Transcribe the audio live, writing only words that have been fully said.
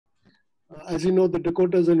As you know, the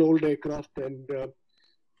Dakota is an old aircraft, and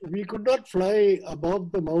we could not fly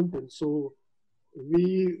above the mountains. So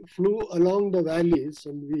we flew along the valleys,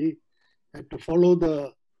 and we had to follow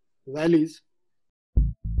the valleys.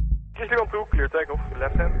 2, clear takeoff,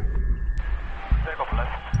 left hand. Takeoff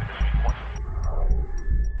left,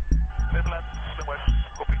 left left, slim west,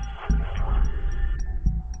 copy.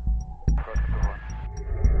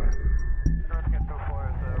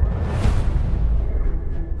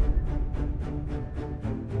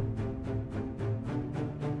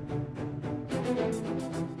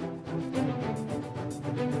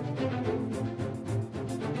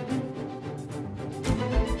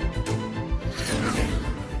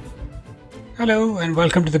 Hello and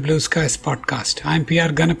welcome to the Blueskies Podcast. I'm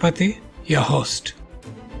PR Ganapathy, your host.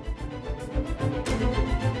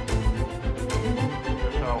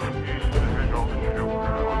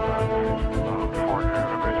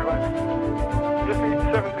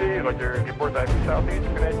 Roger, report back to southeast,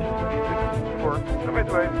 connection for the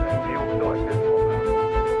midway, and field selected.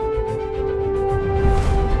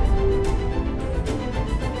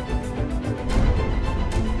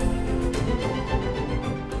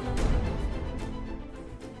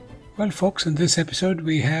 Well, folks, in this episode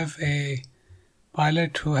we have a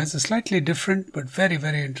pilot who has a slightly different but very,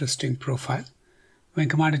 very interesting profile. Wing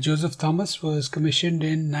Commander Joseph Thomas was commissioned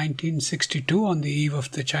in 1962 on the eve of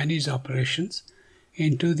the Chinese operations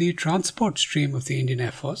into the transport stream of the Indian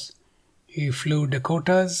Air Force. He flew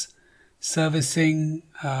Dakotas, servicing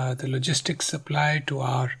the logistics supply to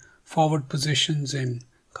our forward positions in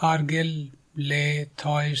Kargil, Leh,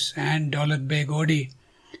 Thois and Daulat Beg Odi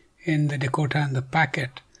in the Dakota and the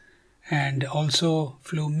Packet, and also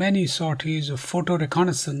flew many sorties of photo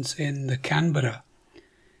reconnaissance in the Canberra.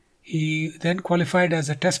 He then qualified as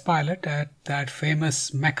a test pilot at that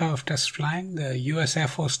famous mecca of test flying, the US Air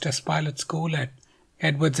Force Test Pilot School at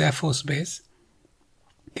Edwards Air Force Base.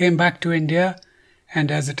 Came back to India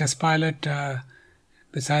and as a test pilot,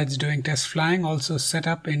 besides doing test flying, also set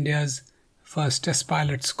up India's first test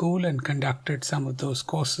pilot school and conducted some of those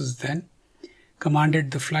courses then. Commanded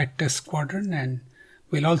the flight test squadron, and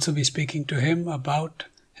we'll also be speaking to him about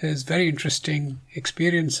his very interesting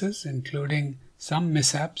experiences, including some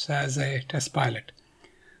mishaps as a test pilot.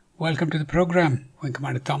 Welcome to the program, Wing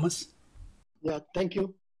Commander Thomas. Yeah, thank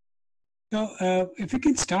you. So, if we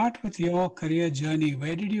can start with your career journey,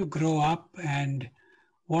 where did you grow up and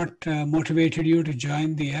what motivated you to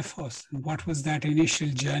join the Air Force? And what was that initial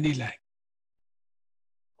journey like?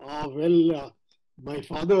 My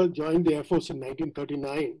father joined the Air Force in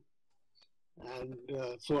 1939.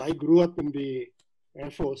 And so I grew up in the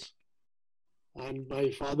Air Force. And my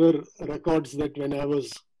father records that when I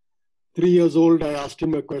was 3 years old, I asked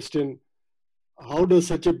him a question: how does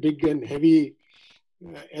such a big and heavy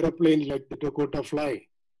aeroplane like the Dakota fly?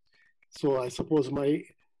 So I suppose my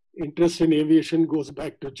interest in aviation goes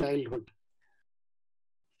back to childhood.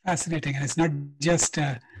 Fascinating. And it's not just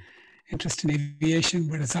interest in aviation,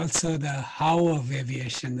 but it's also the how of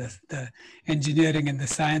aviation, the engineering and the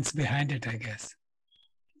science behind it, I guess.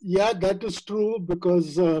 Yeah, that is true,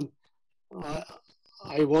 because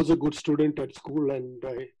I was a good student at school and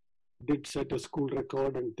I did set a school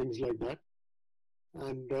record and things like that.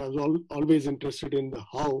 And I was always interested in the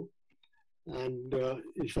how. And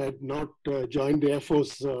if I had not joined the Air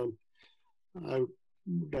Force, I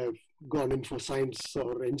would have gone in for science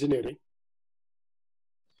or engineering.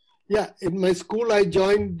 Yeah, in my school, I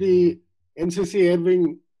joined the NCC Air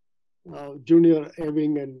Wing, Junior Air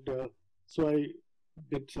Wing, and so I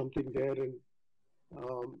did something there in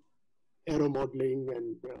aero modeling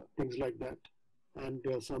and things like that,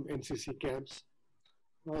 and some NCC camps.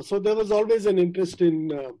 So there was always an interest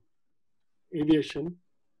in aviation,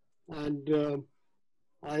 and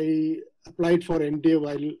I applied for NDA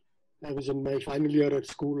while I was in my final year at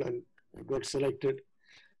school, and I got selected.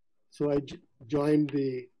 So I joined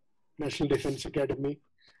the National Defense Academy.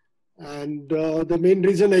 And the main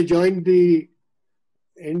reason I joined the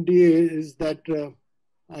NDA is that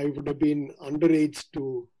I would have been underage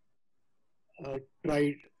to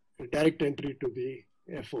try direct entry to the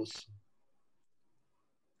Air Force.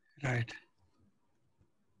 Right.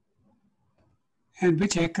 And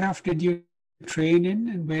which aircraft did you train in,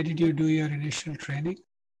 and where did you do your initial training?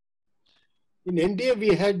 In NDA,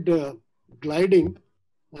 we had gliding,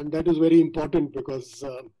 and that is very important because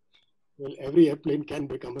every airplane can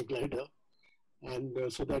become a glider.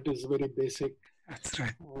 And so that is very basic. That's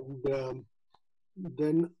right. And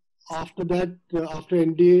then after that, after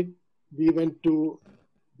NDA, we went to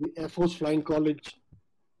the Air Force Flying College,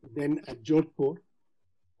 then at Jodhpur.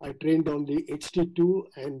 I trained on the HT2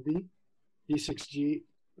 and the T6G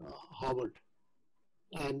Harvard.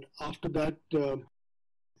 And after that,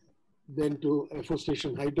 then to Air Force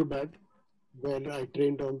Station Hyderabad, where I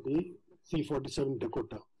trained on the C-47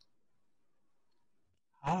 Dakota.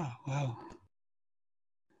 Ah, wow.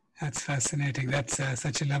 That's fascinating. That's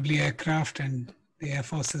such a lovely aircraft, and the Air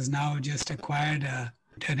Force has now just acquired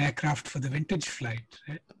an aircraft for the vintage flight,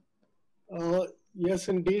 right? Yes,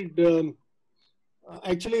 indeed.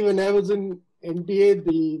 Actually, when I was in NDA,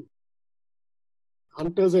 the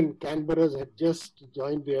Hunters and Canberras had just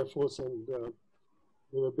joined the Air Force, and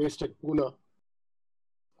they were based at Pune.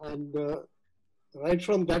 And right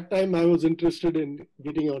from that time, I was interested in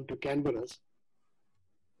getting onto Canberras.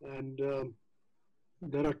 And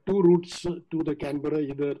there are two routes to the Canberra,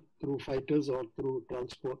 either through fighters or through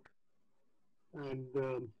transport. And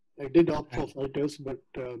I did opt for fighters, but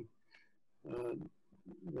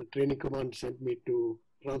the training command sent me to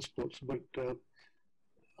transports. But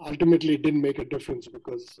ultimately, it didn't make a difference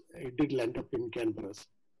because I did land up in Canberras.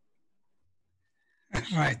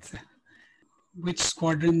 Right. Which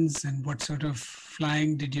squadrons and what sort of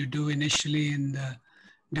flying did you do initially in the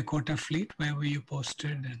Dakota fleet? Where were you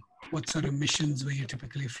posted, and what sort of missions were you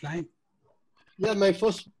typically flying? Yeah, my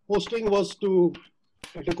first posting was to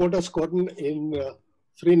a Dakota squadron in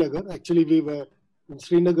Srinagar. Actually, we were in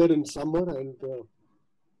Srinagar in summer and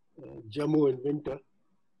Jammu in winter.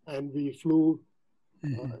 And we flew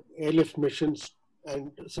airlift missions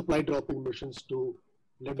and supply dropping missions to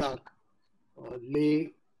Ladakh,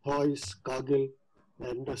 Leh, Thois, Kargil,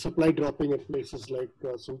 and supply dropping at places like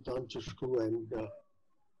Sultan Chishku and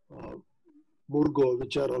Murgo,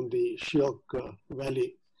 which are on the Shiok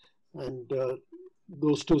Valley. And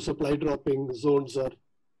those two supply dropping zones are,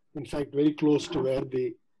 in fact, very close to where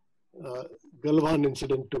the Galwan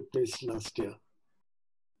incident took place last year.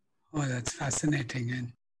 Oh, that's fascinating.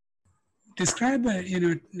 And describe a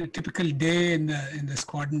typical day in the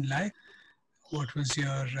squadron like. What was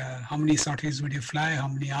your, how many sorties would you fly? How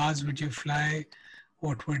many hours would you fly?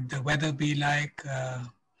 What would the weather be like?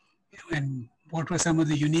 And what were some of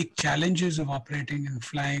the unique challenges of operating and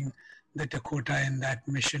flying the Dakota in that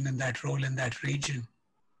mission and that role in that region?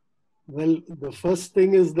 Well, the first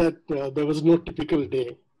thing is that there was no typical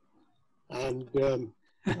day. And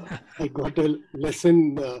I got a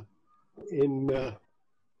lesson in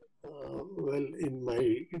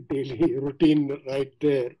my daily routine right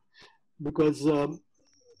there, because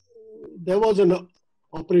there was an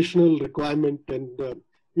operational requirement, and the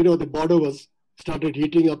border was started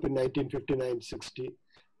heating up in 1959-60,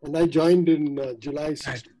 and I joined in July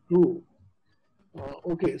 62.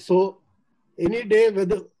 Okay, so any day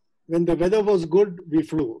when the weather was good, we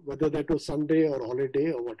flew, whether that was Sunday or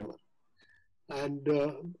holiday or whatever. And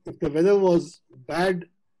if the weather was bad,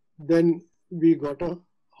 then we got a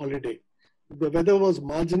holiday. If the weather was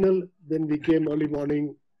marginal, then we came early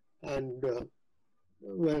morning, and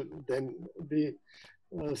then the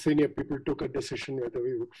senior people took a decision whether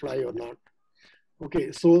we would fly or not.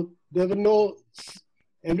 Okay, so there were no,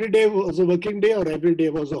 every day was a working day or every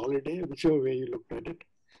day was a holiday, whichever way you looked at it.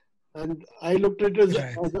 And I looked at it as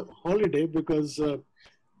a holiday because, you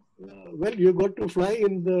got to fly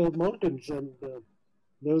in the mountains, and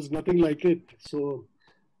there was nothing like it. So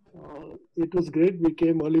it was great. We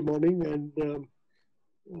came early morning, and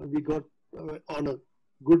we got on a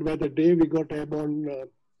good weather day, we got airborne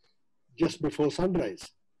just before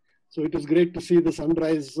sunrise. So it was great to see the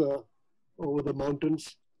sunrise over the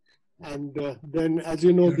mountains. And then, as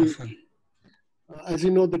you know, the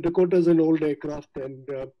Dakota is an old aircraft, and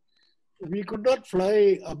we could not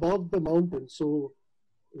fly above the mountains. So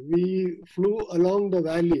we flew along the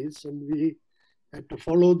valleys, and we had to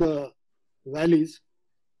follow the valleys,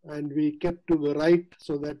 and we kept to the right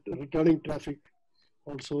so that returning traffic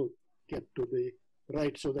also kept to the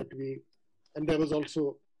right, so that and there was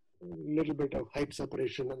also a little bit of height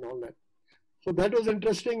separation and all that. So that was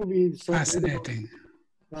interesting. We saw fascinating.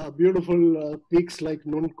 Beautiful peaks like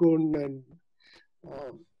Nunkon, and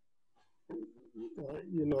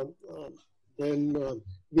then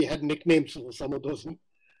we had nicknames for some of those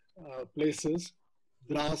places: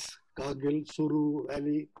 Dras, Kargil, Suru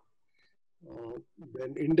Valley,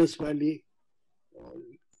 then Indus Valley,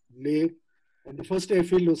 Leh. And the first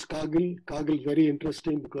airfield was Kargil. Kargil is very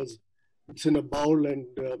interesting because it's in a bowl, and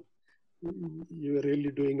you're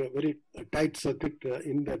really doing a very tight circuit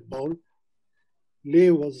in that bowl.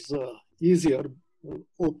 Leh was easier,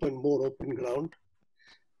 more open ground.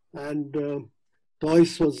 And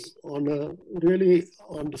Thois was really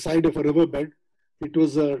on the side of a riverbed. It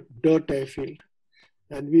was a dirt airfield,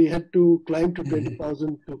 and we had to climb to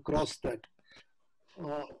 20,000 to cross that.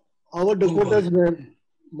 Our Dakotas were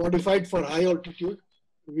modified for high altitude.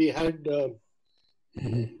 We had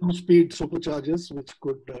two-speed superchargers, which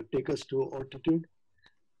could take us to altitude.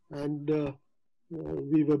 And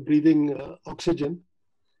we were breathing oxygen.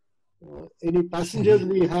 Any passengers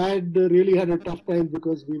we had really had a tough time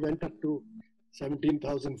because we went up to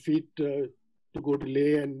 17,000 feet to go to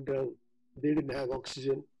Leh, and they didn't have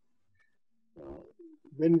oxygen.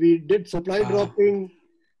 When we did supply dropping,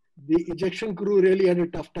 the ejection crew really had a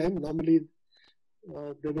tough time. Normally,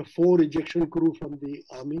 there were 4 ejection crew from the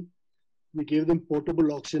Army. We gave them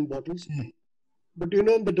portable oxygen bottles. But in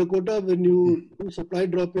the Dakota, when you do supply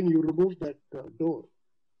drop-in, you remove that door.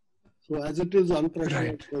 So as it is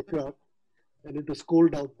unpressurized aircraft, and it was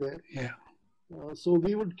cold out there. So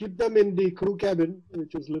we would keep them in the crew cabin,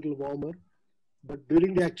 which is a little warmer. But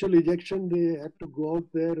during the actual ejection, they had to go out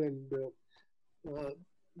there, and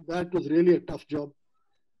that was really a tough job.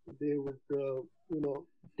 They would,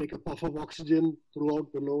 take a puff of oxygen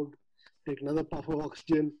throughout the load, take another puff of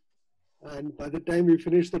oxygen, and by the time we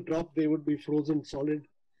finished the drop, they would be frozen solid,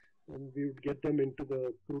 and we would get them into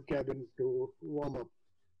the crew cabin to warm up.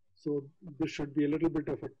 So this should be a little bit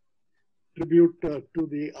of a tribute to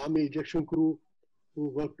the Army ejection crew who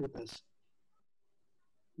worked with us.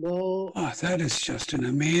 Now, that is just an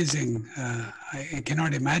amazing, I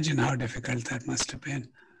cannot imagine how difficult that must have been.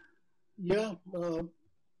 Yeah,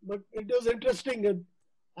 but it was interesting. And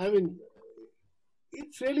I mean,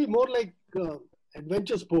 it's really more like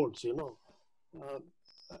adventure sports,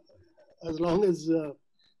 as long as,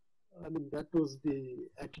 that was the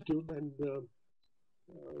attitude. And,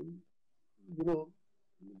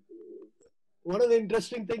 one of the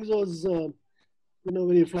interesting things was,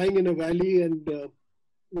 when you're flying in a valley and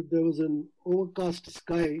if there was an overcast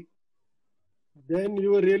sky, then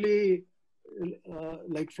you were really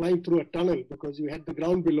like flying through a tunnel because you had the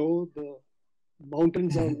ground below, the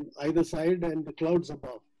mountains on either side, and the clouds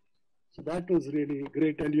above. So that was really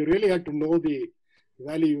great. And you really had to know the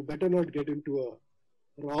valley. You better not get into a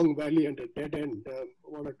wrong valley and a dead end.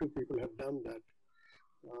 1 or 2 people have done that.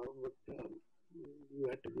 But you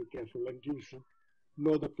had to be careful, and you should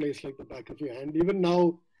know the place like the back of your hand. Even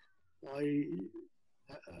now, I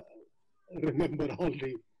remember all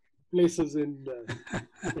the places in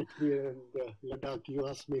Kashmir and Ladakh. You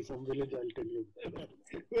ask me some village, I'll tell you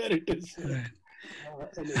where it is.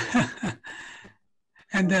 Anyway.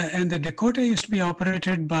 And the Dakota used to be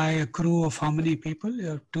operated by a crew of how many people?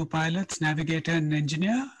 2 pilots, navigator, and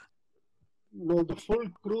engineer? No, the full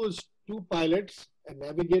crew is 2 pilots, a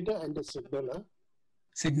navigator, and a signaller.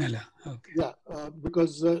 Signaller, okay. Yeah,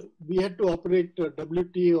 because we had to operate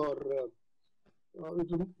WT or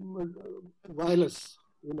wireless,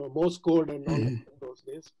 Morse code and all in those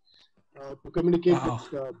days to communicate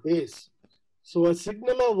with base. So a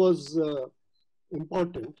signaller was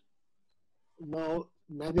important. Now,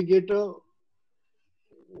 navigator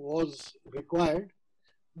was required,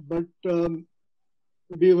 but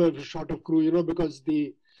we were short of crew, because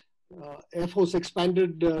the Air Force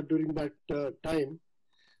expanded during that time,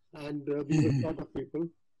 and we were short of people.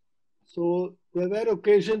 So there were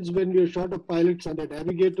occasions when we were short of pilots, and a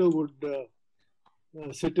navigator would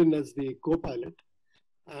sit in as the co-pilot.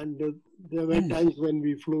 And there were times when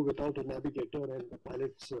we flew without a navigator, and the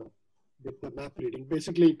pilots did the map reading.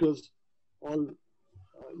 Basically, it was all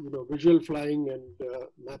visual flying and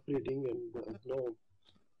map reading, and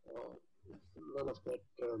none of that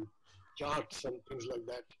charts and things like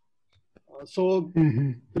that. So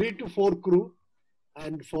 3 to 4 crew,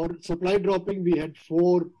 and for supply dropping we had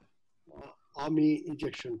 4 Army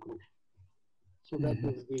ejection crew. So that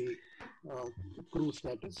was the crew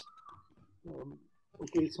status.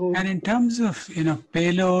 Okay, so and in terms of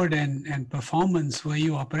payload and performance, were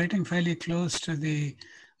you operating fairly close to the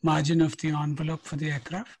margin of the envelope for the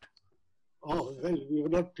aircraft? Oh, well, we were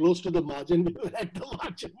not close to the margin, we were at the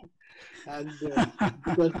margin. And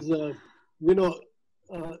because,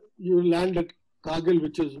 you land at Kargil,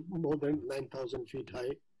 which is more than 9,000 feet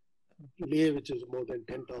high, Leh, which is more than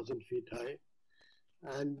 10,000 feet high,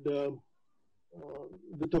 and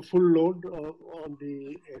with a full load on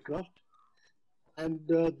the aircraft. And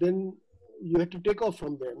then you had to take off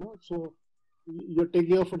from there, no? So you're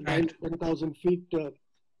taking off at 10,000 feet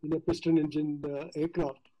in a piston engine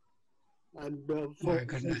aircraft. And for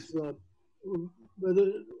instance,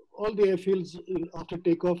 all the airfields after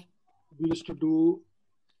takeoff, we used to do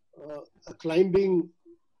a climbing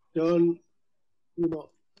turn,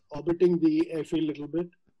 orbiting the airfield a little bit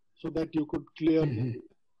so that you could clear the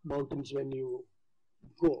mountains when you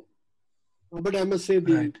go. But I must say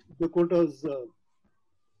the Dakota's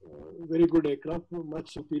very good aircraft,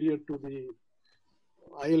 much superior to the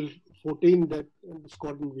IL-14 that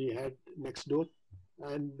squadron we had next door,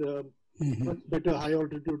 and much better high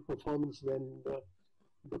altitude performance than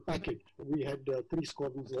the packet. We had 3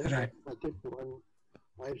 squadrons there, Right. one packet, one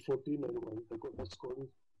IL-14 and one Dakota squadron.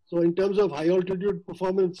 So in terms of high altitude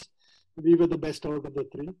performance, we were the best out of the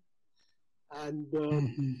 3. And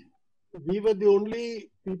we were the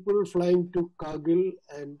only people flying to Kargil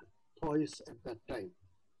and Thois at that time.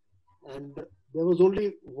 And there was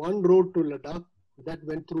only one road to Ladakh that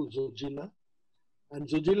went through Zojila. And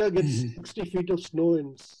Zojila gets 60 feet of snow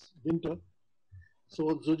in winter.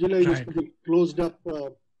 So Zojila used to be closed up,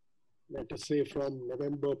 let us say, from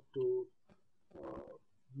November to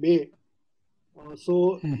May.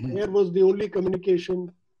 So air was the only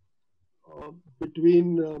communication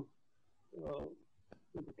between the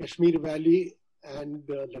Kashmir Valley and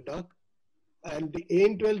Ladakh. And the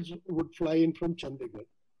AN-12s would fly in from Chandigarh.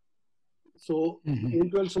 So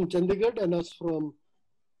AN-12s from Chandigarh and us from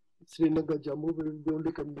Srinagar, Jammu were the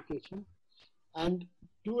only communication. And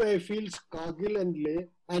 2 airfields, Kargil and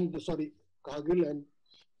Kargil and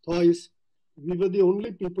Thois, we were the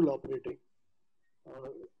only people operating.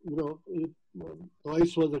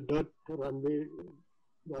 Thois was a dirt runway,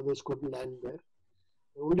 the others couldn't land there.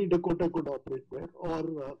 Only Dakota could operate there,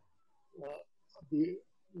 or the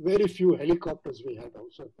very few helicopters we had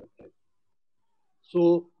also at that time.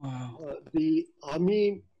 So the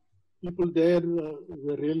army people there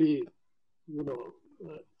were really,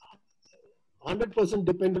 100%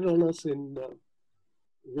 dependent on us in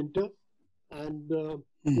winter, and to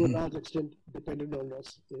a large extent dependent on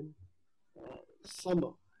us in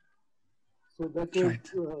summer. So that was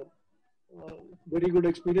very good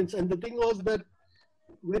experience. And the thing was that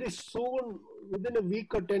very soon, within a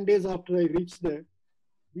week or 10 days after I reached there,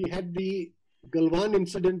 we had the Galwan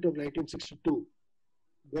incident of 1962,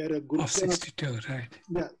 where a Gurkha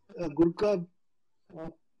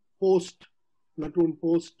platoon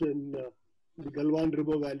post in the Galwan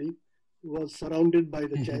River Valley was surrounded by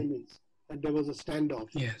the Chinese, and there was a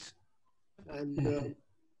standoff. Yes. And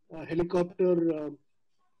a helicopter,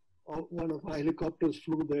 one of our helicopters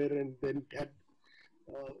flew there and then had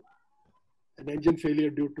an engine failure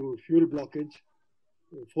due to fuel blockage,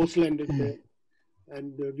 force landed there.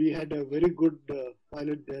 And we had a very good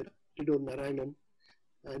pilot there, Tido Narayanan.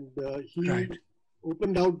 And he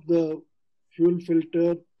opened out the fuel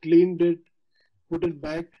filter, cleaned it, put it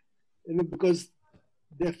back, because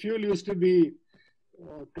their fuel used to be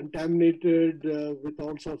contaminated with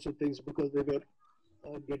all sorts of things, because they were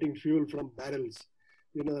getting fuel from barrels,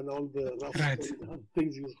 and all the rust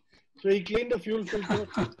things. So he cleaned the fuel filter,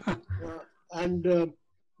 and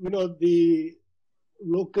the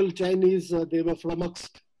local Chinese, they were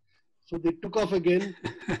flummoxed, so they took off again.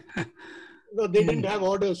 No, they didn't have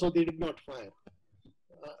orders, so they did not fire.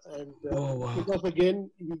 Took off again.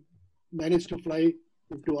 He managed to fly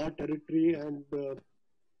into our territory and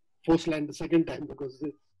force land the second time, because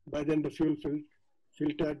by then the fuel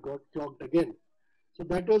filter had got clogged again. So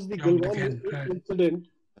that was the Galwan incident.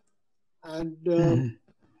 And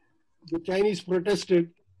the Chinese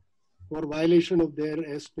protested for violation of their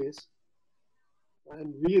airspace.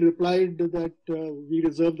 And we replied that we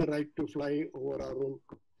reserve the right to fly over our own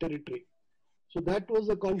territory. So that was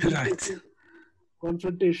a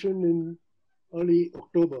confrontation in early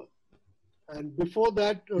October. And before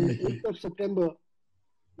that, on the 8th of September,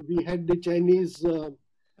 we had the Chinese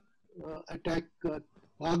attack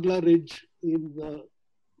Pagla Ridge in the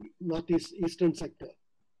northeastern sector.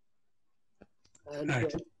 And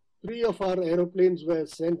 3 of our aeroplanes were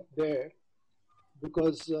sent there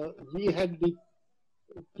because we had the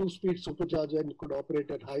 2-speed supercharger and could operate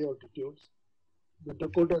at high altitudes. The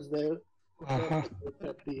Dakotas there could not operate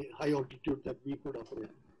at the high altitude that we could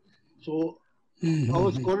operate. So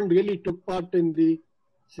our squadron really took part in the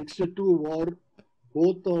 62 war,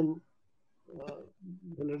 both on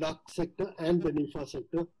the Ladakh sector and the Nifa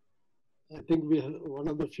sector. I think we are one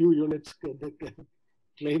of the few units that can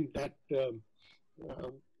claim that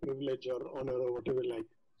privilege or honor or whatever like.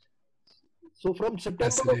 So from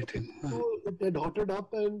September, it had hotted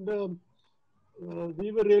up, and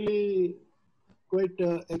we were really quite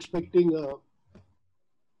expecting a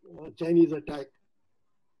Chinese attack.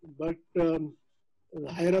 But the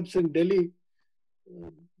higher-ups in Delhi,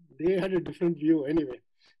 they had a different view anyway.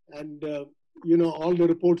 And, all the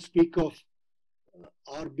reports speak of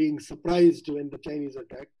our being surprised when the Chinese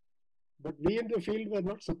attacked. But we in the field were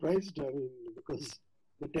not surprised, because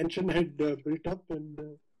the tension had built up, and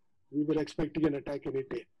we were expecting an attack any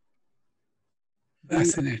day.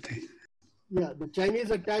 Fascinating. The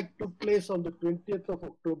Chinese attack took place on the 20th of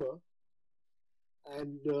October.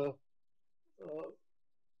 And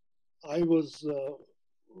I was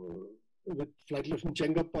with Flight Lieutenant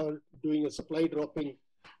Chengappa doing a supply dropping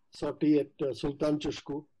sortie at Sultan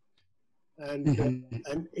Chushku. and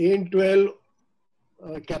AN-12,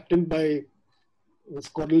 captained by the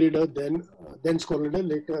squadron leader, then squadron leader,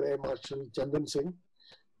 later Air Marshal Chandan Singh,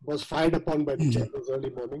 was fired upon by the Chinese early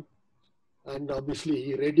morning. And obviously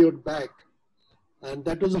he radioed back. And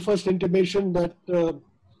that was the first intimation that,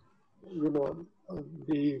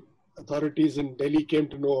 the authorities in Delhi came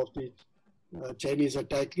to know of the Chinese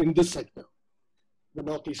attack in this sector, the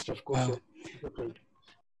northeast of Kosovo. Wow.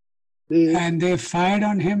 And they fired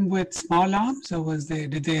on him with small arms, or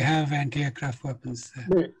did they have anti-aircraft weapons there?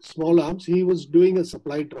 No, small arms. He was doing a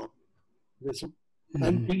supply drop.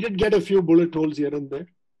 And he did get a few bullet holes here and there.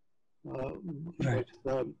 Right.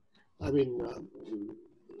 But,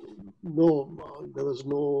 there was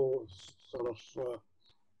no sort of,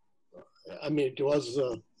 it was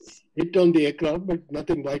hit on the aircraft, but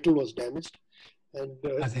nothing vital was damaged. And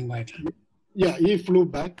nothing vital. Yeah, he flew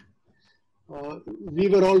back. We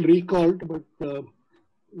were all recalled, but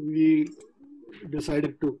we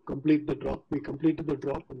decided to complete the drop. We completed the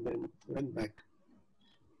drop and then went back.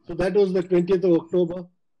 So that was the 20th of October.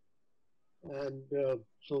 And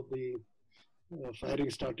so the firing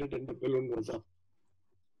started and the balloon was up.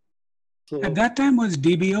 So, at that time, was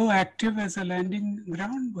DBO active as a landing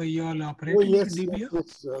ground? Were you all operating yes, DBO?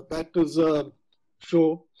 That was a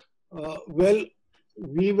show. Well,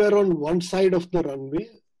 we were on one side of the runway,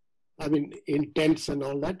 in tents and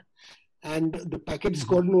all that. And the packet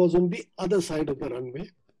squadron was on the other side of the runway.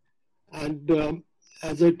 And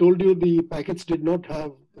as I told you, the packets did not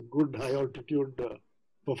have a good high altitude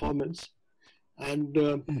performance. And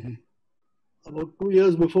about 2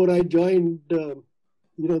 years before I joined,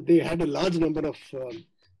 they had a large number of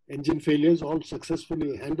engine failures, all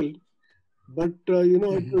successfully handled. But,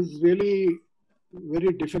 it was really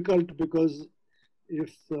very difficult because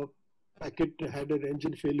if the packet had an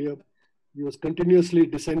engine failure, he was continuously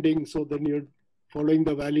descending. So then you're following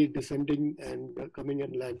the valley, descending and coming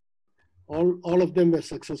and land. All of them were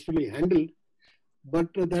successfully handled.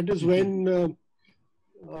 But that is when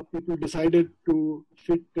people decided to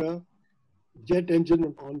fit a jet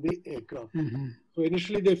engine on the aircraft. So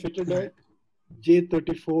initially they fitted a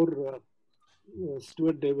J-34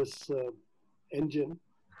 Stuart Davis engine,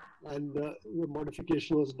 and the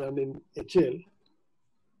modification was done in HL.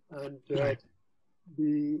 And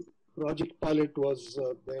the project pilot was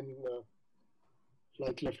then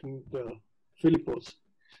Flight Lieutenant Philippos.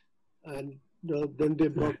 And then they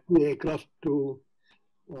brought the aircraft to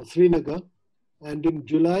Srinagar. And in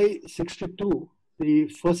July 62, the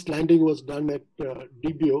first landing was done at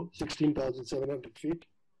DBO, 16,700 feet.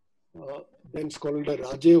 Then Squadron Leader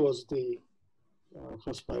Rajay was the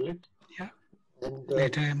first pilot. Yeah. And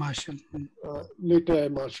later Air Marshal. Later Air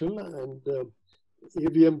Marshal. And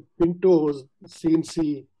AVM Pinto was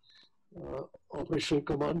CNC Operational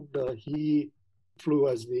Command. He flew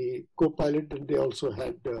as the co-pilot, and they also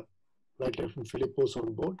had Flight Lieutenant Philippos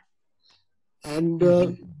on board. And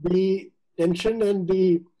the tension and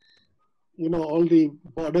the, all the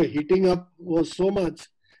border heating up was so much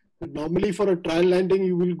that normally for a trial landing,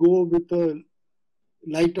 you will go with a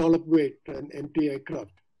light all-up weight, an empty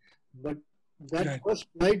aircraft. But that first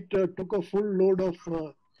flight took a full load of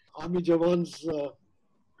Army Jawans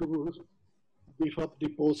to beef up the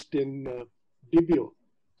post in DBO.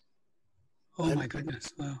 Oh my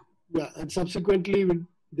goodness, wow. Yeah, and subsequently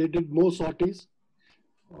they did more sorties.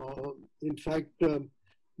 In fact, a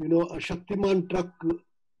Shaktiman truck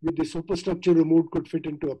with the superstructure removed could fit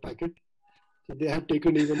into a packet. So they have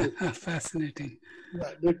taken even fascinating.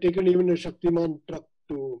 Yeah, they've taken even a Shaktiman truck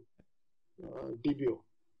to DBO.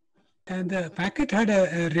 And the packet had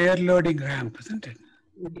a rear loading ramp, isn't it?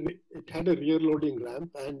 It had a rear loading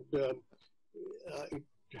ramp, and it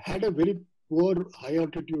had a very poor high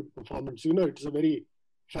altitude performance. It's a very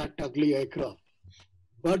fat, ugly aircraft.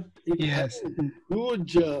 But it had a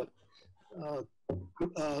huge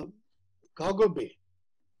cargo bay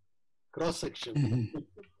cross section.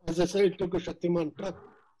 As I said, it took a Shaktiman truck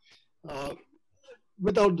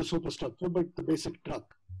without the superstructure, but the basic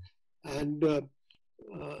truck. And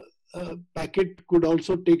packet could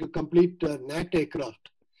also take a complete NAT aircraft.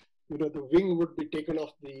 The wing would be taken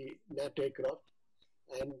off the NAT aircraft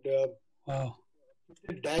and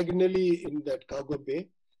diagonally in that cargo bay.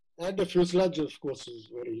 And the fuselage, of course,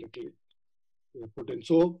 is very little put in.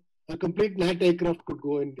 So a complete NAT aircraft could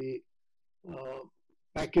go in the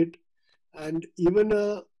packet, and even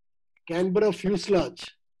a Canberra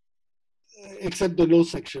fuselage, except the low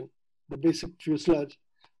section, the basic fuselage,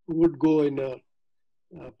 would go in a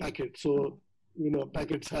packet. So,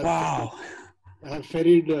 packets have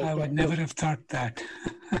ferried. I would never have thought that.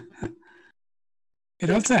 It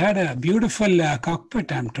also had a beautiful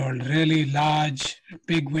cockpit, I'm told. Really large,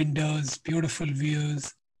 big windows, beautiful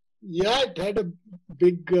views. Yeah, it had a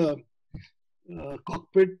big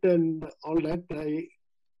cockpit and all that. I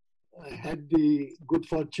had the good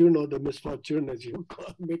fortune or the misfortune, as you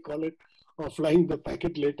may call it, of flying the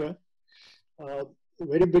packet later.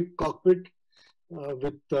 Very big cockpit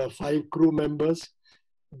with 5 crew members.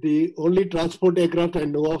 The only transport aircraft I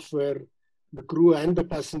know of where the crew and the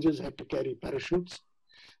passengers had to carry parachutes.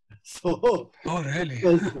 So Oh, really? it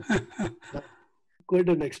was quite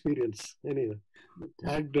an experience. Anyway,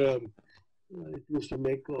 it used to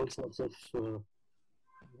make all sorts of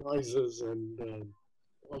noises and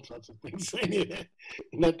all sorts of things. Anyway,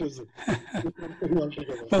 that was something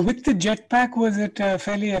altogether. But with the jetpack, was it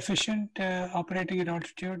fairly efficient operating at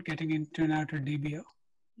altitude, getting into and out of DBO?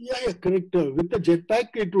 Yeah, correct. With the jetpack,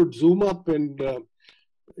 it would zoom up and,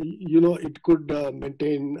 it could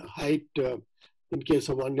maintain height in case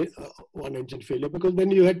of one engine failure, because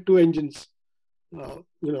then you had 2 engines.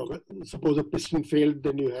 Suppose a piston failed,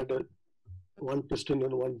 then you had one piston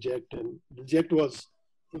and one jet, and the jet was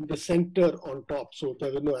in the center on top, so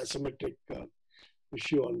there was no asymmetric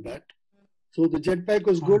issue on that. So the jetpack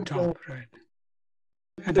was good. On top, right.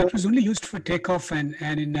 And that was only used for takeoff and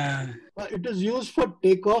in... It was used for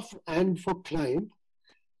takeoff and for climb,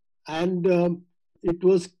 and it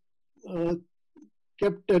was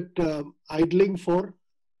kept at idling for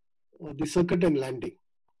the circuit and landing,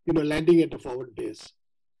 landing at a forward base.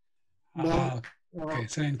 Now, okay.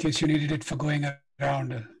 So in case you needed it for going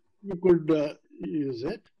around. You could use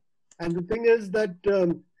it. And the thing is that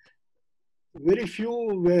very few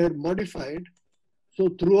were modified. So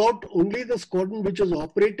throughout, only the squadron which was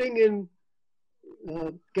operating in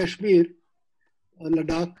Kashmir,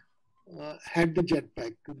 Ladakh, had the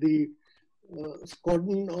jetpack. The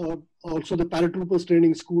squadron, also the paratroopers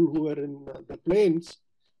training school who were in the planes,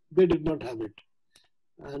 they did not have it.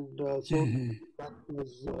 And that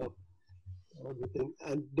was the thing.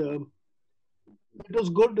 And it was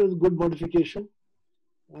good. It was good modification.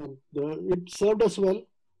 And it served us well.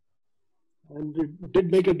 And it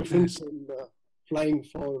did make a difference in flying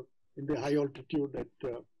in the high altitude.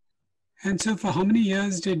 And so for how many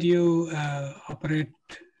years did you operate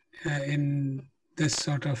in this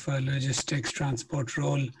sort of logistics transport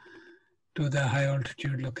role to the high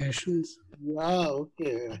altitude locations? Yeah,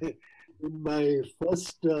 okay. In my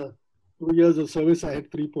first 2 years of service, I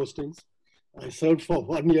had 3 postings. I served for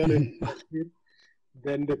 1 year in Kashmir.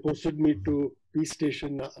 Then they posted me to Peace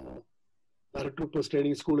Station, Paratroopers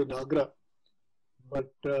Training School in Agra.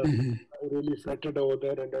 But I really fretted over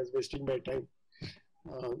there and I was wasting my time.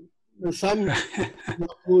 The son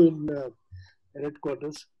in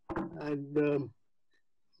headquarters and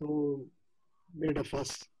so made a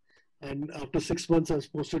fuss. And after 6 months, I was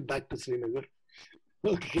posted back to Srinagar.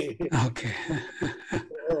 Okay.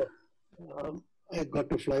 I got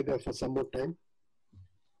to fly there for some more time.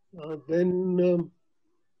 Then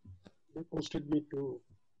they posted me to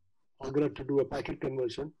Agra to do a packet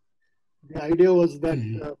conversion. The idea was that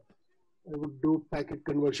I would do packet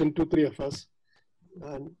conversion, 2-3 of us,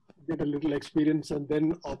 and get a little experience and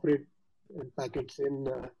then operate in packets in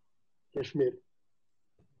Kashmir.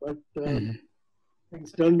 But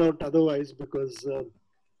things turned out otherwise because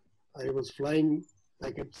I was flying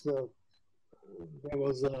packets. There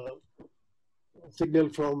was a signal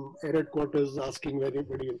from air headquarters asking were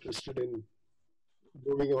anybody interested in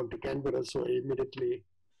moving on to Canberra, so I immediately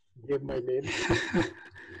gave my name.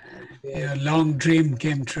 Your long dream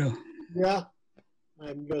came true. Yeah,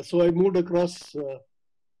 and so I moved across to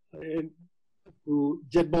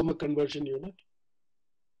Jet Bomber Conversion Unit.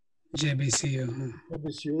 JBCU.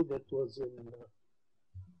 JBCU, that was in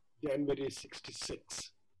January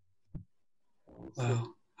 66.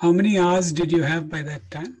 Wow. How many hours did you have by that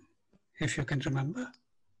time, if you can remember?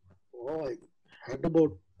 Oh, I had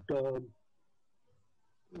about more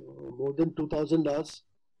than 2,000 hours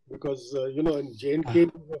because, in J&K,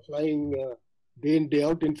 we were flying day in, day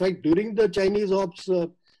out. In fact, during the Chinese ops,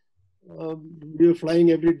 we were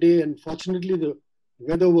flying every day, and fortunately, the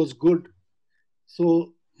weather was good.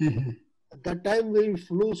 So at that time, we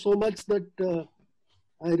flew so much that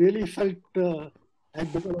I really felt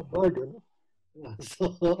I'd become a bird, So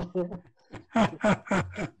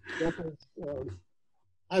that was,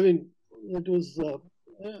 it was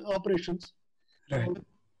operations. Right.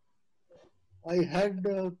 I had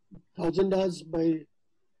 1,000 hours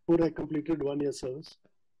before I completed 1 year service.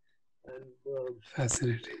 And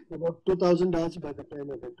fascinating. About 2,000 hours by the time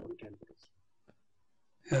I went on campus.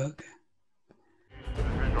 Okay.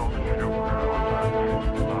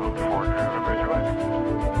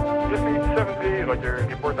 Just need 70 you'd like to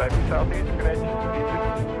report that southeast, connection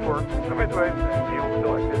for commitway and field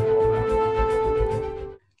selected.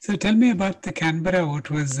 So tell me about the Canberra. What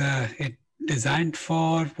was it designed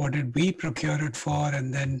for? What did we procure it for?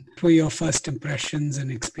 And then what were your first impressions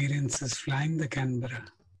and experiences flying the Canberra?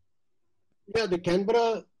 Yeah, the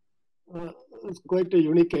Canberra is quite a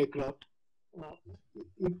unique aircraft.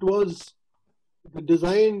 The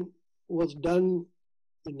design was done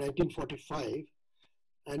in 1945,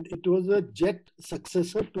 and it was a jet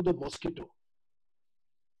successor to the Mosquito.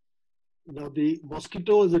 Now, the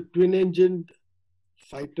Mosquito is a twin-engined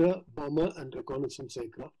fighter, bomber, and reconnaissance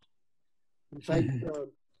aircraft. In fact,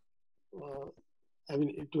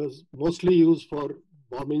 it was mostly used for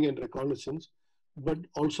bombing and reconnaissance, but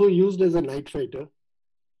also used as a night fighter.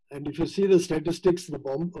 And if you see the statistics,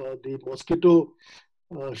 the Mosquito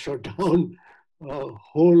shot down a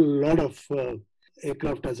whole lot of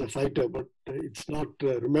aircraft as a fighter, but it's not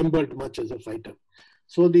remembered much as a fighter.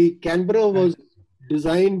 So the Canberra was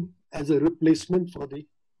designed as a replacement for the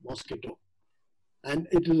Mosquito, and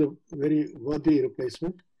it is a very worthy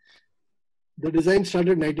replacement. The design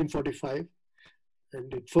started in 1945,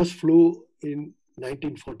 and it first flew in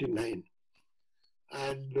 1949.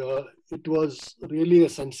 And it was really a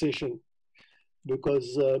sensation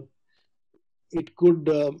because it could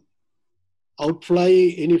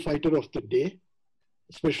outfly any fighter of the day,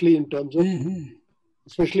 especially in terms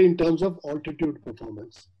of altitude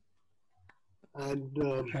performance. And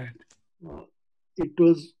it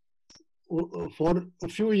was for a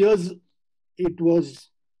few years it was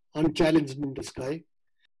unchallenged in the sky.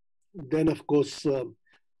 Then, of course, the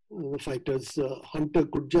fighters Hunter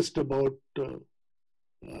could just about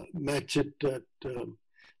match it at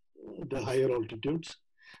the higher altitudes.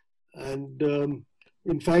 And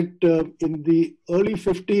in fact, in the early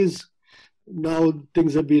 50s, now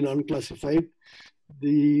things have been unclassified.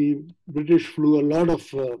 The British flew a lot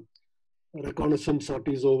of reconnaissance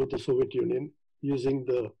sorties over the Soviet Union using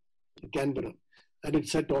the Canberra, and it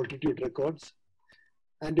set altitude records.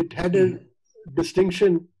 And it had a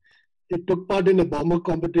distinction. It took part in a bomber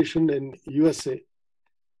competition in USA,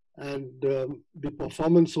 and the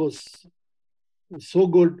performance was so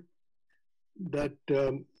good that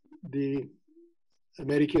the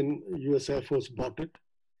American USAF Force bought it.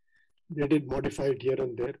 They did modify it here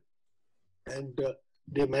and there, and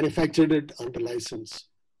they manufactured it under license.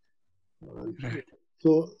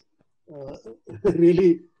 So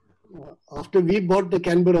really, after we bought the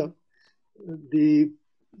Canberra, the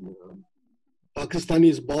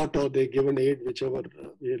Pakistanis bought, or they given aid, whichever way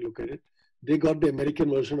you look at it, they got the American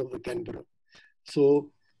version of the Canberra.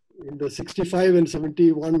 So in the 65 and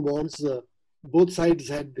 71 wars, both sides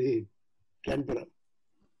had the Canberra.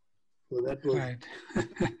 So that was, right.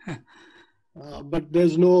 but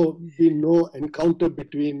there's been no encounter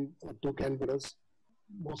between two Canberras.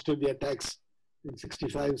 Most of the attacks in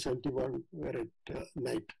 65 and 71 were at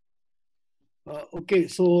night. Okay,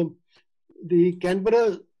 so the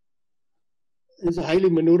Canberra is a highly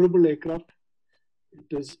maneuverable aircraft.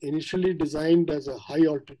 It was initially designed as a high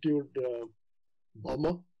altitude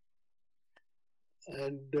bomber,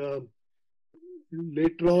 and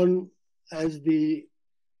later on,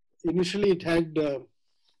 initially it had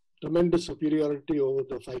tremendous superiority over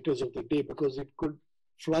the fighters of the day because it could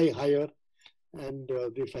fly higher, and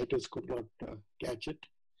the fighters could not catch it.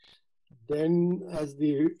 Then as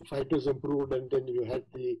the fighters improved, and then you had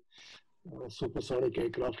the supersonic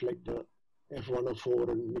aircraft like the F-104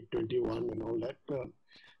 and MiG-21 and all that,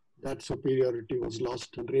 that superiority was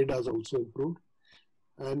lost, and radars also improved.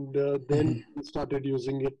 And then we started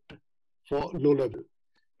using it for low level.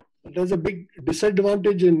 There's a big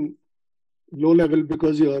disadvantage in low level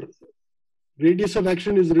because your radius of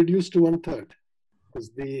action is reduced to 1/3, because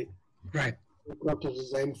the aircraft is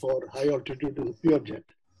designed for high altitude to pure jet.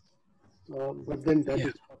 But then that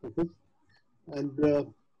is part of it. And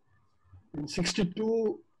in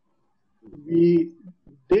 62, we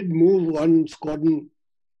did move one squadron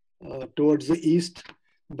towards the east,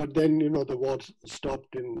 but then, the war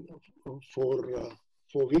stopped in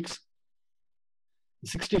 4 weeks. In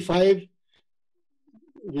 65,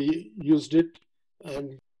 we used it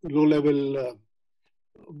and low-level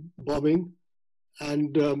bombing.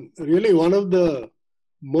 And really one of the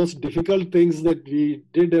most difficult things that we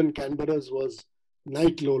did in Canberra's was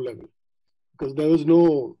night low level, because there was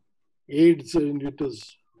no aids, and it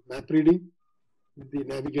was map reading with the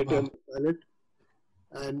navigator and the pilot.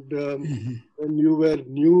 And when you were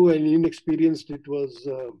new and inexperienced, it was,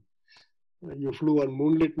 you flew on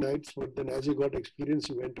moonlit nights, but then as you got experience,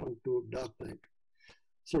 you went on to dark night.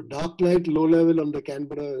 So dark night, low level on the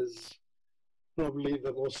Canberra is probably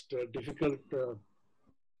the most difficult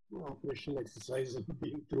operational exercise I've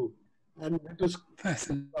been through. And it was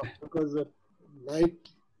Fascinating. tough because at night,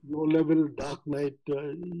 low level, dark night,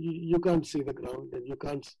 you can't see the ground and you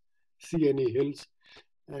can't see any hills.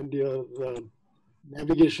 And your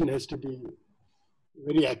navigation has to be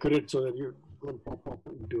very accurate so that you don't pop up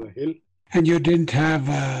into a hill. And you didn't have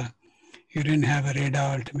a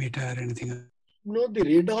radar altimeter or anything. No, the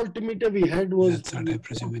radar altimeter we had was That's what I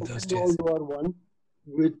presume in those days. World War One,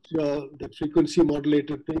 which the frequency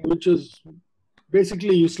modulated thing, which was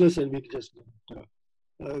basically useless, and we just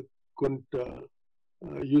couldn't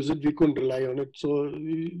use it. We couldn't rely on it, so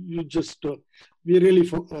we really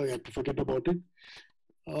had to forget about it.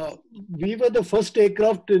 We were the first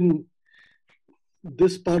aircraft in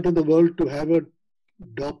this part of the world to have a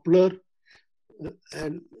Doppler,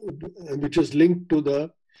 and which is linked to the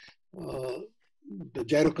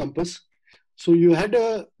gyro compass. So you had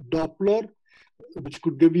a Doppler which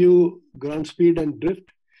could give you ground speed and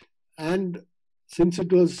drift, and since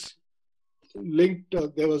it was linked,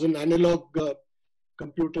 there was an analog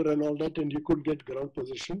computer and all that, and you could get ground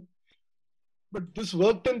position. But this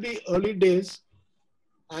worked in the early days,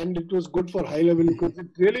 and it was good for high level because it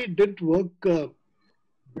really didn't work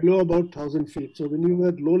below about 1,000 feet. So when you were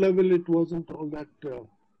at low level, it wasn't all that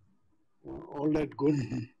good.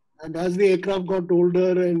 And as the aircraft got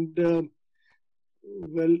older, and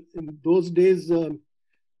well, in those days,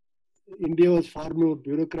 India was far more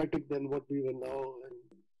bureaucratic than what we were now. And,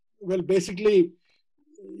 well, basically,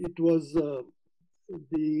 it was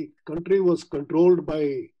the country was controlled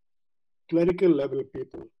by clerical level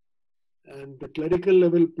people, and the clerical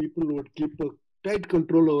level people would keep a tight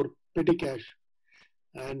control over petty cash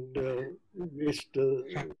and waste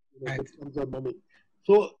tons of money.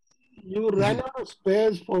 So you ran out of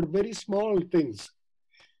spares for very small things.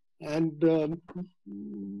 And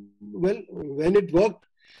well, when it worked,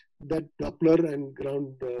 that Doppler and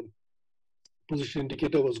ground position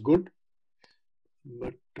indicator was good,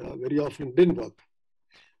 but very often didn't work.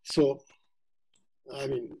 So, I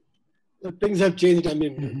mean, things have changed. I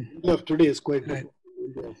mean, India of today is quite different from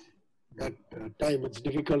India of that time. It's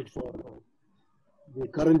difficult for the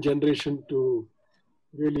current generation to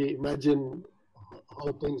really imagine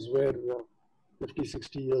how things were 50,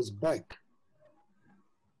 60 years back.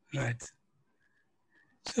 Right.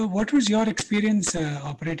 So what was your experience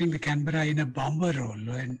operating the Canberra in a bomber role?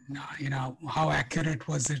 And, how accurate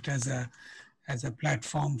was it as a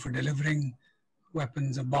platform for delivering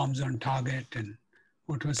weapons or bombs on target? And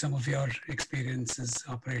what were some of your experiences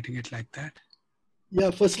operating it like that?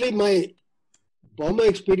 Yeah, firstly, my bomber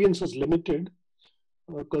experience was limited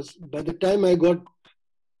because by the time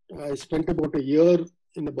I spent about a year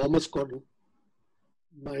in the bomber squadron.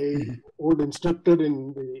 My old instructor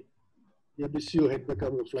in the ABCU had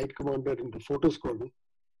become a flight commander in the photo squadron,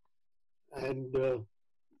 and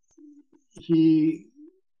he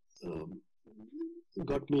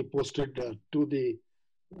got me posted to the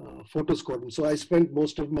photo squadron. So I spent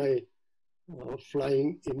most of my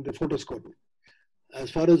flying in the photo squadron.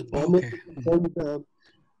 As far as bomber is concerned,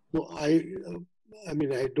 no, I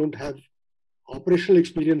mean, I don't have operational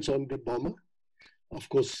experience on the bomber. Of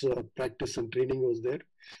course, practice and training was there.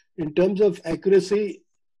 In terms of accuracy,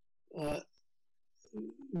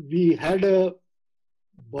 we had a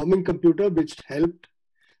bombing computer which helped,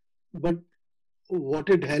 but what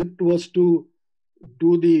it helped was to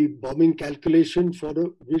do the bombing calculation for a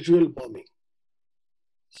visual bombing.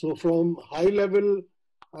 So from high level,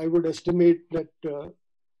 I would estimate that,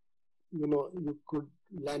 you could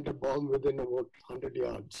land a bomb within about 100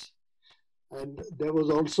 yards. And there was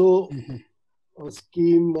also a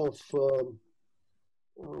scheme of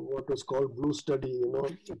what was called blue study,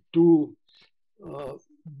 two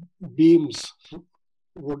beams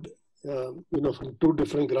would, from two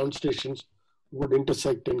different ground stations would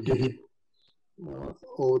intersect and give you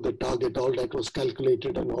over the target. All that was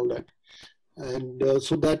calculated and all that. And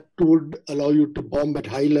so that would allow you to bomb at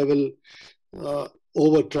high level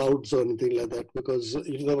over clouds or anything like that, because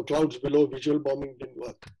if there were clouds below, visual bombing didn't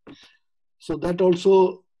work. So that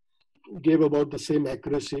also gave about the same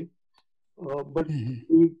accuracy. But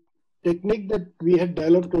the technique that we had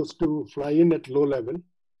developed was to fly in at low level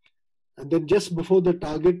and then just before the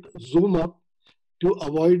target, zoom up to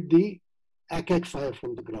avoid the ack fire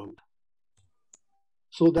from the ground.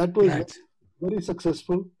 So that was very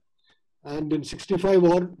successful. And in 65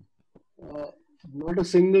 war, not a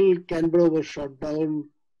single Canberra was shot down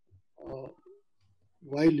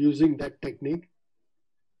while using that technique.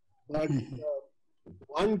 But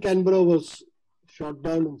one Canberra was shot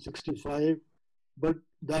down in 65, but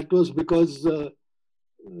that was because,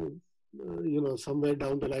 somewhere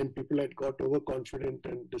down the line, people had got overconfident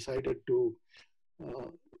and decided to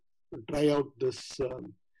try out this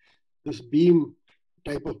beam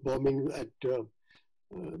type of bombing at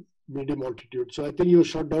medium altitude. So I think he was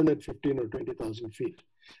shot down at 15 or 20,000 feet.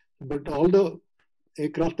 But all the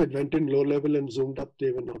aircraft that went in low level and zoomed up,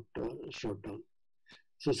 they were not shot down.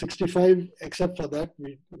 So 65, except for that,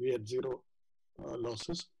 we had zero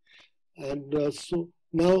losses. And so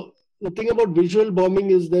now the thing about visual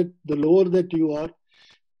bombing is that the lower that you are,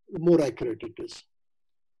 the more accurate it is.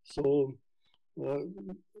 So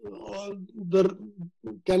the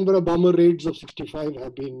Canberra bomber raids of 65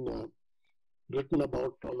 have been written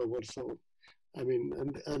about all over. So, I mean,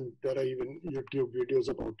 and there are even YouTube videos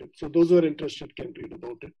about it. So those who are interested can read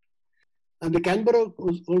about it. And the Canberra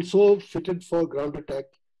was also fitted for ground attack.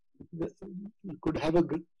 You could have a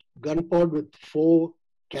gun pod with 4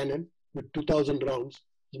 cannon with 2,000 rounds.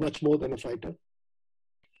 It's much more than a fighter.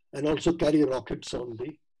 And also carry rockets on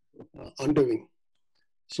the underwing.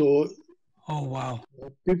 So, oh wow!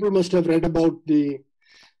 People must have read about the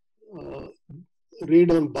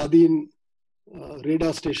raid on Badin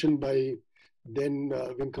radar station by then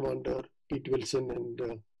Wing Commander Pete Wilson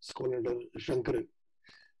and Commander Shankaran.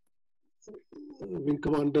 Wing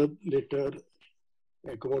Commander later,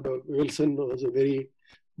 Commodore Wilson was a very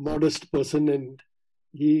modest person, and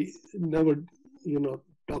he never,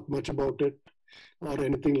 talked much about it or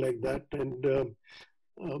anything like that. And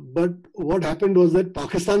but what happened was that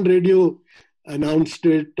Pakistan radio announced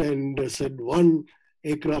it and said one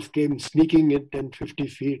aircraft came sneaking it 10-50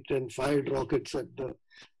 feet and fired rockets at the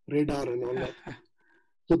radar and all that.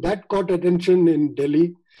 So that caught attention in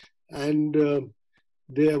Delhi, and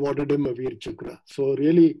they awarded him a Veer Chakra. So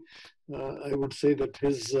really, I would say that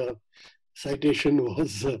his citation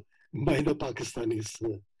was by the Pakistanis.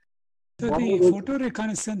 So the Photo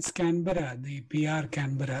Reconnaissance Canberra, the PR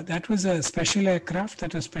Canberra, that was a special aircraft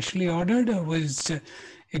that was specially ordered, or was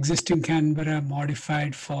existing Canberra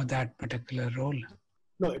modified for that particular role?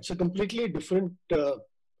 No, it's a completely different, the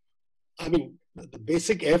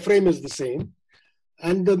basic airframe is the same.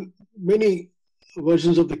 And the many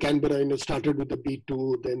versions of the Canberra, started with the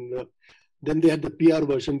B2, then they had the PR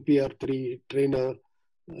version, PR3, trainer,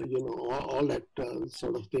 all that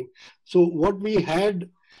sort of thing. So what we had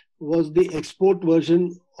was the export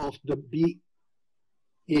version of the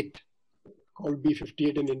B8, called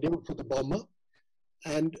B58 in India for the bomber.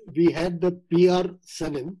 And we had the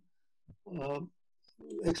PR7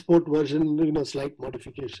 export version, slight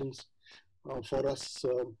modifications for us.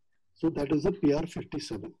 So that is the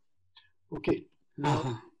PR57. Okay.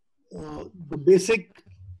 Now, the basic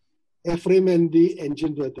airframe and the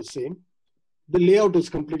engines were the same. The layout was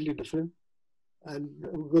completely different. And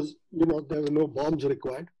because, there were no bombs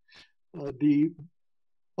required. The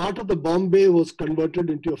part of the bomb bay was converted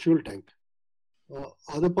into a fuel tank.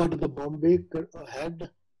 Other part of the bomb bay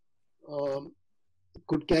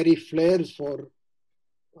could carry flares for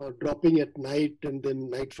dropping at night and then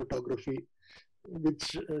night photography,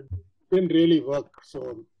 which didn't really work.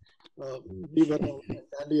 So we were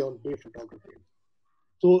entirely on day photography.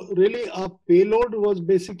 So really our payload was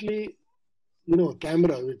basically, a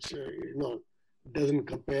camera, which, doesn't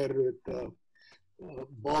compare with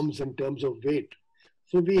bombs in terms of weight.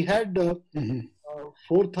 So we had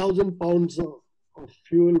 4,000 pounds of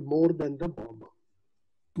fuel more than the bomber.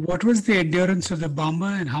 What was the endurance of the bomber,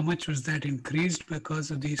 and how much was that increased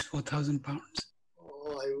because of these 4,000 pounds?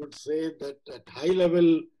 I would say that at high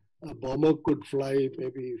level, a bomber could fly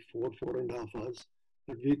maybe 4.5 hours,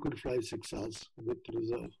 but we could fly 6 hours with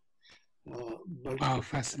reserve. Wow,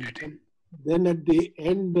 fascinating. Then at the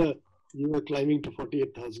end, you were climbing to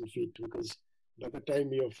 48,000 feet, because by the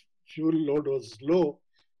time your fuel load was low,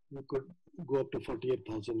 you could go up to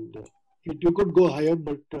 48,000 feet. You could go higher,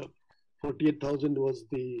 but 48,000 was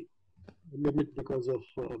the limit because of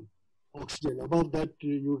oxygen. Above that,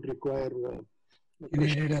 you would require... you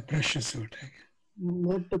needed a pressure suit.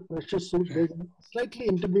 Not a pressure suit. There's a slightly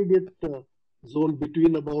intermediate zone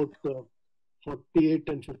between about 48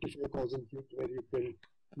 and 55,000 feet where you can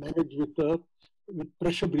manage with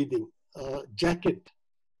pressure breathing. Jacket,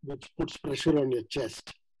 which puts pressure on your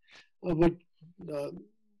chest. But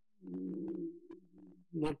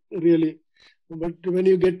not really. But when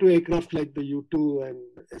you get to aircraft like the U2 and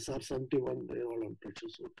SR-71, they're all on pressure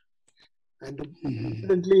suit. And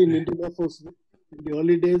definitely in Indian Air Force, in the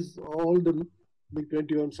early days, all the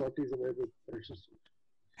MiG-21 sorties were with pressure suit.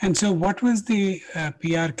 And so what was the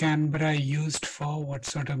PR Canberra used for? What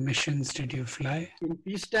sort of missions did you fly? In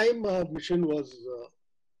peacetime, our mission was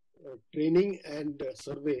training and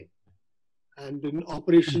survey. And in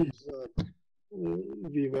operations,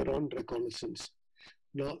 we were on reconnaissance.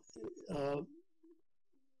 Now,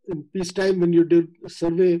 in peacetime, when you did a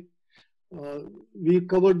survey, we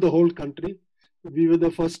covered the whole country. We were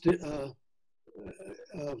the first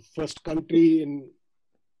country in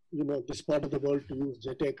this part of the world to use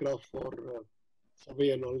jet aircraft for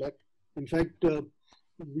survey and all that. In fact,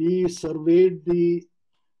 we surveyed the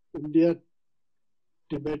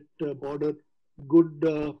India-Tibet border good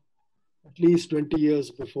at least 20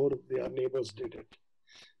 years before our neighbors did it,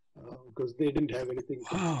 because they didn't have anything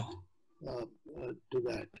to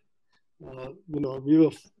that. We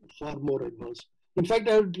were far more advanced. In fact,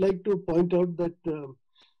 I would like to point out that in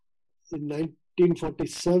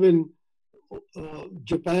 1947,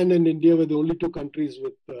 Japan and India were the only two countries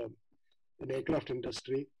with an aircraft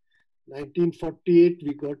industry. 1948,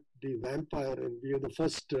 we got the Vampire, and we were the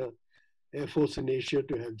first air force in Asia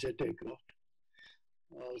to have jet aircraft.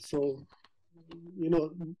 So, in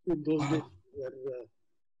those days, we were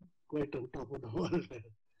quite on top of the world.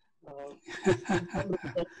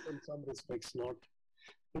 In some respects, not.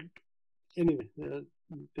 But anyway,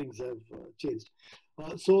 things have changed.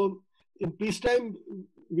 So, in peacetime,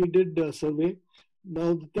 we did a survey.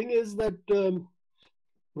 Now, the thing is that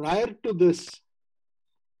prior to this,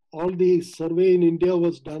 all the survey in India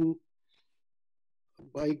was done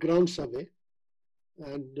by ground survey.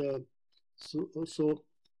 And so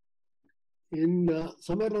in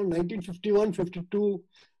somewhere around 1951-52,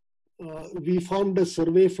 we found a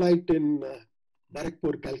survey flight in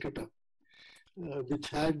Barrackpur, Calcutta, which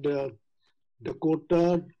had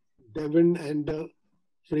Dakota, Devon, and a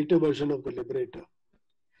freighter version of the Liberator.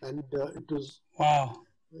 And it was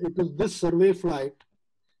this survey flight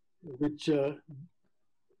which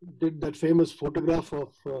did that famous photograph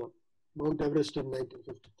of Mount Everest in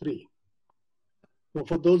 1953. So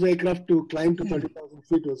for those aircraft to climb to 30,000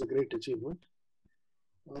 feet was a great achievement.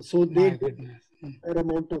 So they did a fair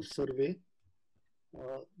amount of survey.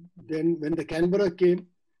 Then when the Canberra came,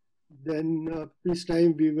 then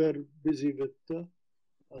peacetime we were busy with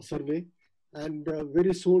survey, and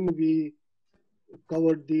very soon we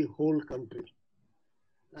covered the whole country,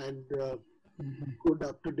 and good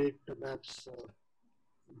up-to-date maps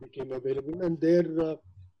became available. And their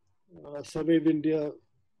survey of India,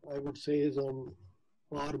 I would say, is on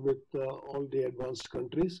par with all the advanced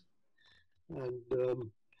countries. And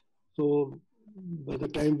so by the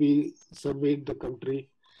time we surveyed the country,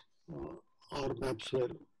 our maps were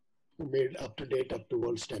made up to date, up to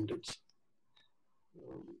world standards.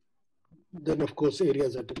 Then, of course,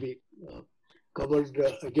 areas had to be covered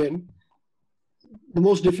again. The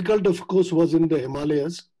most difficult, of course, was in the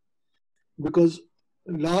Himalayas, because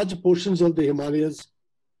large portions of the Himalayas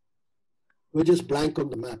were just blank on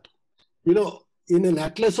the map. In an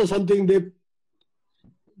atlas or something,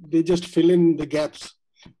 they just fill in the gaps.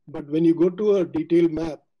 But when you go to a detailed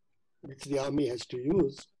map, which the army has to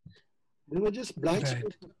use, they were just blank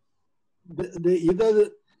spaces. They either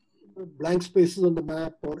blank spaces on the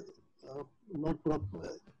map or not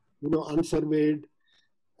proper, unsurveyed.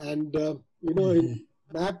 And, in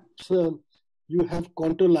maps, you have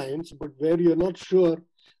contour lines, but where you're not sure,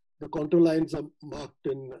 the contour lines are marked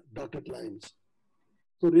in dotted lines.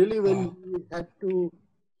 So really, when we had to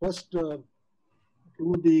first do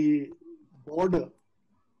the border,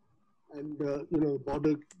 and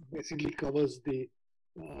border basically covers the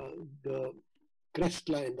crest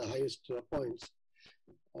line, the highest points.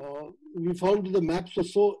 We found the maps were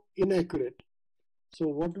so inaccurate. So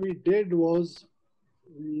what we did was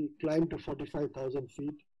we climbed to 45,000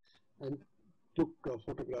 feet and took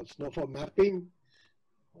photographs. Now for mapping,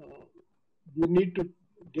 you need to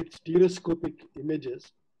get stereoscopic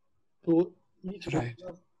images. So each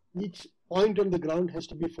point on the ground has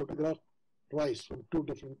to be photographed twice from two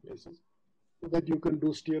different places so that you can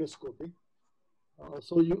do stereoscoping.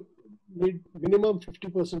 So you need minimum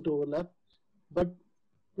 50% overlap, but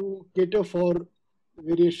to cater for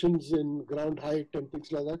variations in ground height and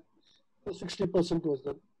things like that, so 60% was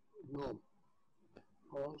the norm.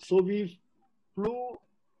 So we flew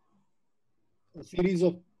a series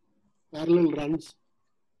of parallel runs,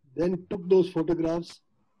 then took those photographs,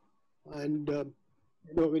 and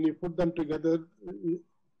when you put them together, you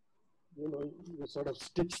sort of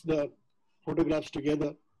stitch the photographs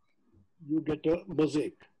together, you get a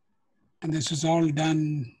mosaic. And this was all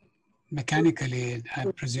done mechanically, I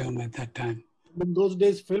presume, at that time. In those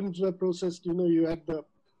days, films were processed. You had the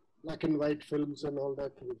black and white films and all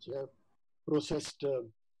that, which have processed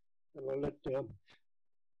and all that.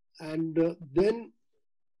 And then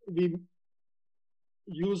we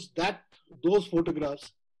used those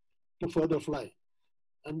photographs to further fly.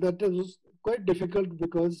 And that was quite difficult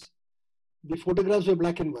because the photographs were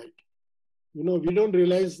black and white. We don't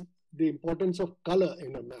realize the importance of color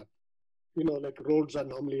in a map. Like roads are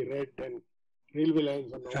normally red and railway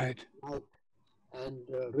lines are now Right. black, and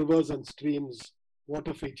rivers and streams,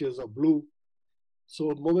 water features are blue.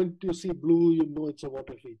 So the moment you see blue, you know it's a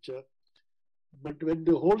water feature. But when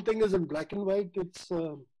the whole thing is in black and white, it's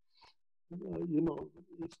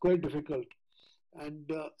quite difficult. And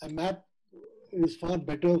a map is far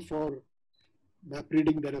better for map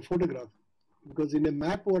reading than a photograph. Because in a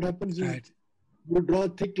map, what happens is Right. you draw a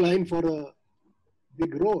thick line for a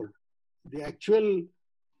big road. The actual,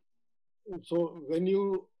 so when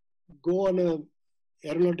you go on a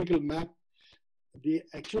aeronautical map, the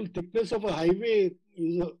actual thickness of a highway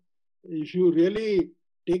is, if you really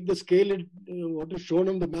take the scale, what is shown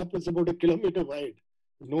on the map is about 1 kilometer wide.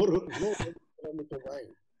 No 1 kilometer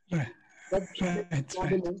wide. Right. But Right. it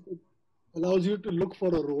allows you to look for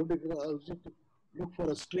a road, it allows you to look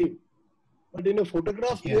for a stream. But in a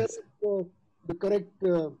photograph, Yes. there's the correct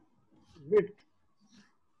width.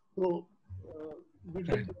 So we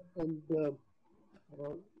did that, and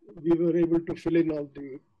we were able to fill in all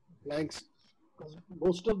the blanks. Because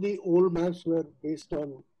most of the old maps were based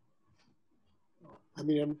on,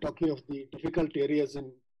 I'm talking of the difficult areas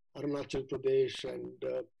in Arunachal Pradesh and,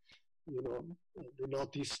 the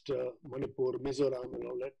northeast Manipur, Mizoram and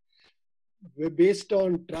all that, were based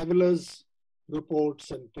on travelers'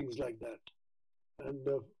 reports and things like that. And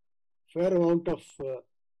a fair amount of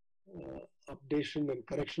updation and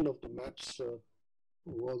correction of the maps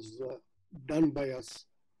was done by us.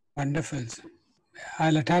 Wonderful.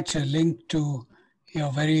 I'll attach a link to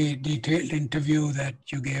your very detailed interview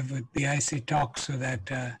that you gave with BIC Talk so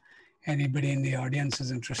that anybody in the audience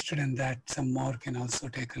is interested in that some more can also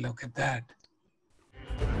take a look at that.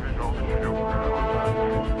 Visual show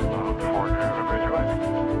before visualizing.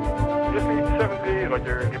 Just need 7D, like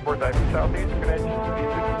your report time southeast, connection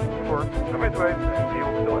for midway and deal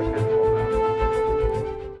selected.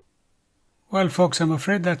 Well, folks, I'm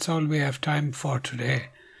afraid that's all we have time for today.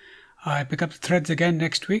 I pick up the threads again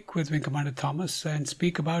next week with Wing Commander Thomas and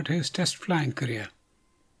speak about his test flying career.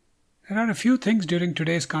 There are a few things during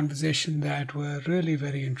today's conversation that were really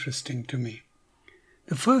very interesting to me.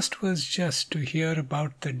 The first was just to hear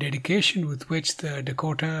about the dedication with which the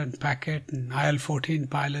Dakota and Packet and IL-14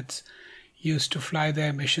 pilots used to fly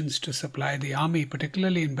their missions to supply the Army,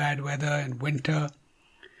 particularly in bad weather and winter,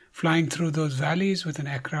 flying through those valleys with an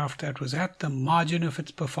aircraft that was at the margin of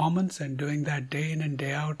its performance and doing that day in and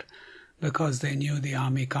day out because they knew the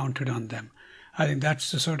Army counted on them. I think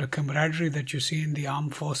that's the sort of camaraderie that you see in the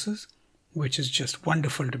armed forces, which is just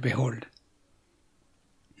wonderful to behold.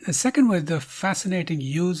 The second was the fascinating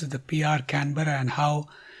use of the PR Canberra and how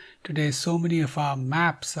today so many of our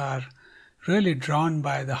maps are really drawn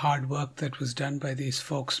by the hard work that was done by these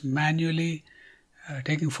folks manually,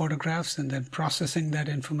 taking photographs and then processing that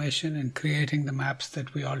information and creating the maps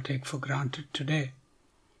that we all take for granted today.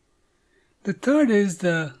 The third is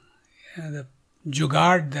the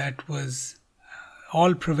jugaad that was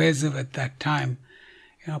all pervasive at that time.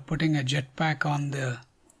 Putting a jetpack on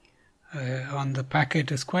the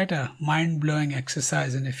Packet is quite a mind-blowing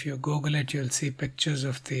exercise, and if you Google it, you'll see pictures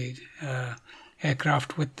of the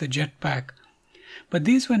aircraft with the jetpack. But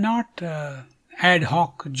these were not ad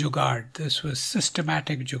hoc jugaad. This was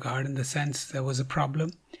systematic jugaad in the sense there was a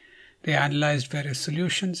problem. They analyzed various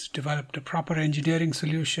solutions, developed a proper engineering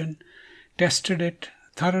solution, tested it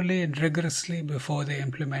thoroughly and rigorously before they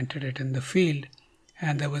implemented it in the field,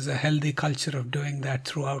 and there was a healthy culture of doing that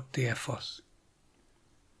throughout the Air Force.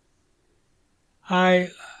 I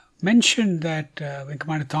mentioned that Wing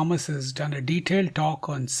Commander Thomas has done a detailed talk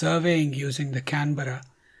on surveying using the Canberra,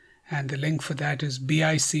 and the link for that is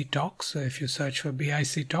BIC Talks. So if you search for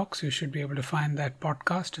BIC Talks, you should be able to find that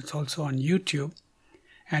podcast. It's also on YouTube,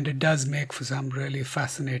 and it does make for some really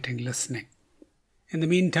fascinating listening. In the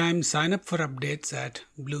meantime, sign up for updates at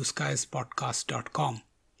blueskiespodcast.com.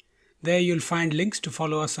 There you'll find links to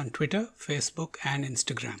follow us on Twitter, Facebook, and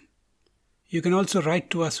Instagram. You can also write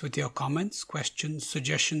to us with your comments, questions,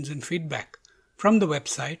 suggestions, and feedback from the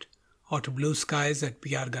website or to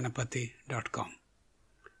blueskies@prganapati.com.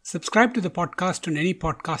 Subscribe to the podcast on any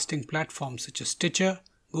podcasting platform such as Stitcher,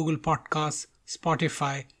 Google Podcasts,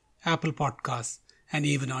 Spotify, Apple Podcasts, and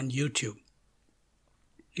even on YouTube.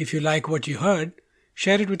 If you like what you heard,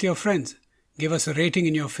 share it with your friends, give us a rating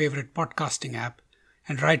in your favorite podcasting app,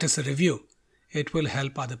 and write us a review. It will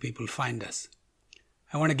help other people find us.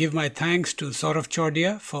 I want to give my thanks to Saurav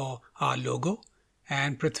Chordia for our logo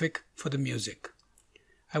and Prithvik for the music.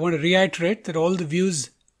 I want to reiterate that all the views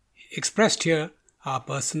expressed here are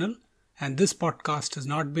personal, and this podcast has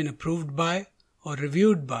not been approved by or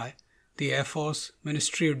reviewed by the Air Force,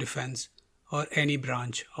 Ministry of Defense, or any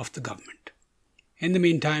branch of the government. In the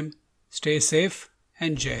meantime, stay safe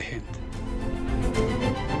and Jai Hind.